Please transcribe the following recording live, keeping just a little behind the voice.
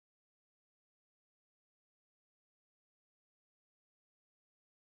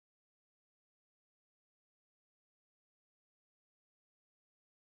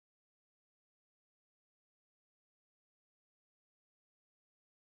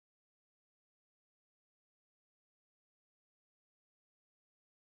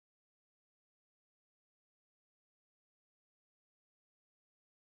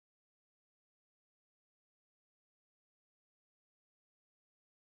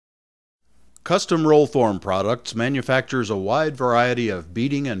Custom Rollform Products manufactures a wide variety of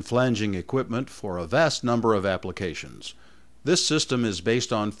beading and flanging equipment for a vast number of applications. This system is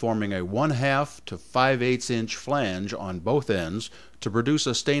based on forming a 1/2 to 5/8 inch flange on both ends to produce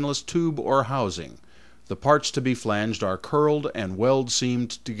a stainless tube or housing. The parts to be flanged are curled and weld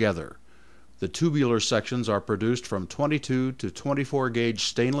seamed together. The tubular sections are produced from 22 to 24 gauge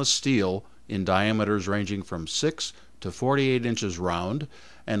stainless steel in diameters ranging from 6 to 48 inches round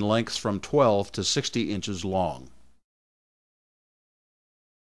and lengths from 12 to 60 inches long.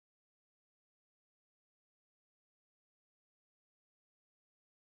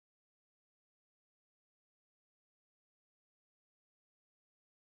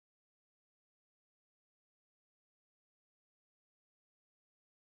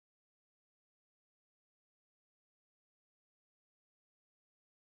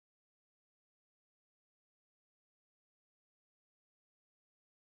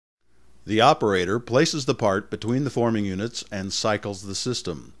 The operator places the part between the forming units and cycles the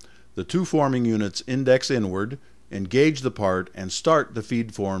system. The two forming units index inward, engage the part, and start the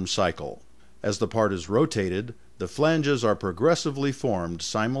feed form cycle. As the part is rotated, the flanges are progressively formed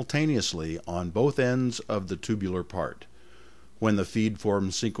simultaneously on both ends of the tubular part. When the feed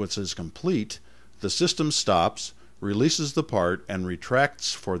form sequence is complete, the system stops, releases the part, and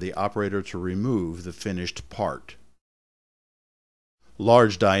retracts for the operator to remove the finished part.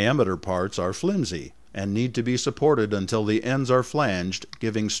 Large diameter parts are flimsy and need to be supported until the ends are flanged,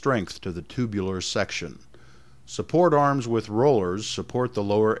 giving strength to the tubular section. Support arms with rollers support the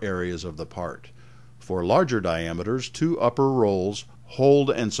lower areas of the part. For larger diameters, two upper rolls hold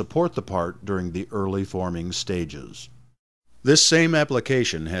and support the part during the early forming stages. This same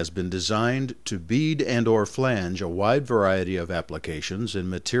application has been designed to bead and/or flange a wide variety of applications in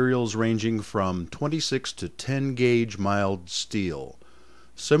materials ranging from 26 to 10 gauge mild steel.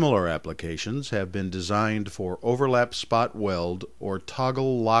 Similar applications have been designed for overlap spot weld or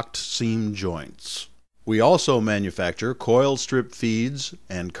toggle locked seam joints. We also manufacture coil strip feeds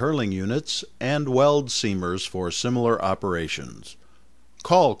and curling units and weld seamers for similar operations.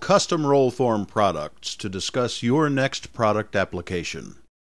 Call Custom Rollform Products to discuss your next product application.